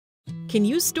Can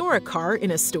you store a car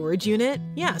in a storage unit?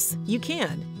 Yes, you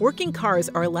can. Working cars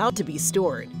are allowed to be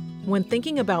stored. When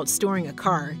thinking about storing a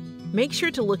car, make sure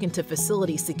to look into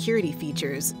facility security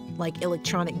features like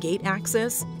electronic gate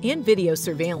access and video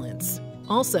surveillance.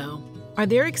 Also, are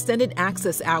there extended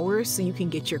access hours so you can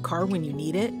get your car when you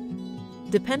need it?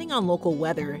 Depending on local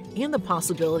weather and the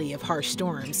possibility of harsh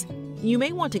storms, you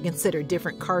may want to consider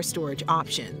different car storage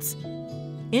options.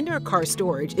 Indoor car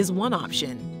storage is one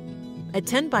option. A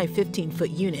 10 by 15 foot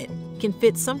unit can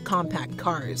fit some compact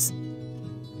cars.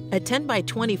 A 10 by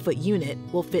 20 foot unit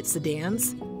will fit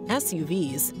sedans,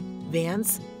 SUVs,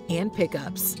 vans, and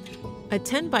pickups. A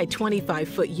 10 by 25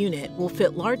 foot unit will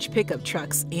fit large pickup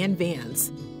trucks and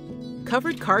vans.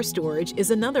 Covered car storage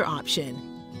is another option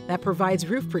that provides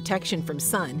roof protection from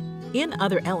sun and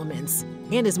other elements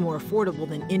and is more affordable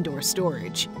than indoor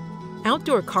storage.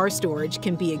 Outdoor car storage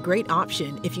can be a great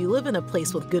option if you live in a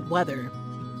place with good weather.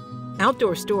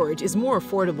 Outdoor storage is more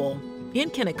affordable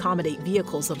and can accommodate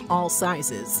vehicles of all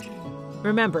sizes.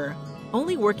 Remember,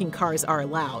 only working cars are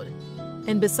allowed.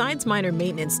 And besides minor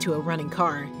maintenance to a running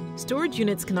car, storage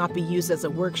units cannot be used as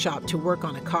a workshop to work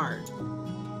on a car.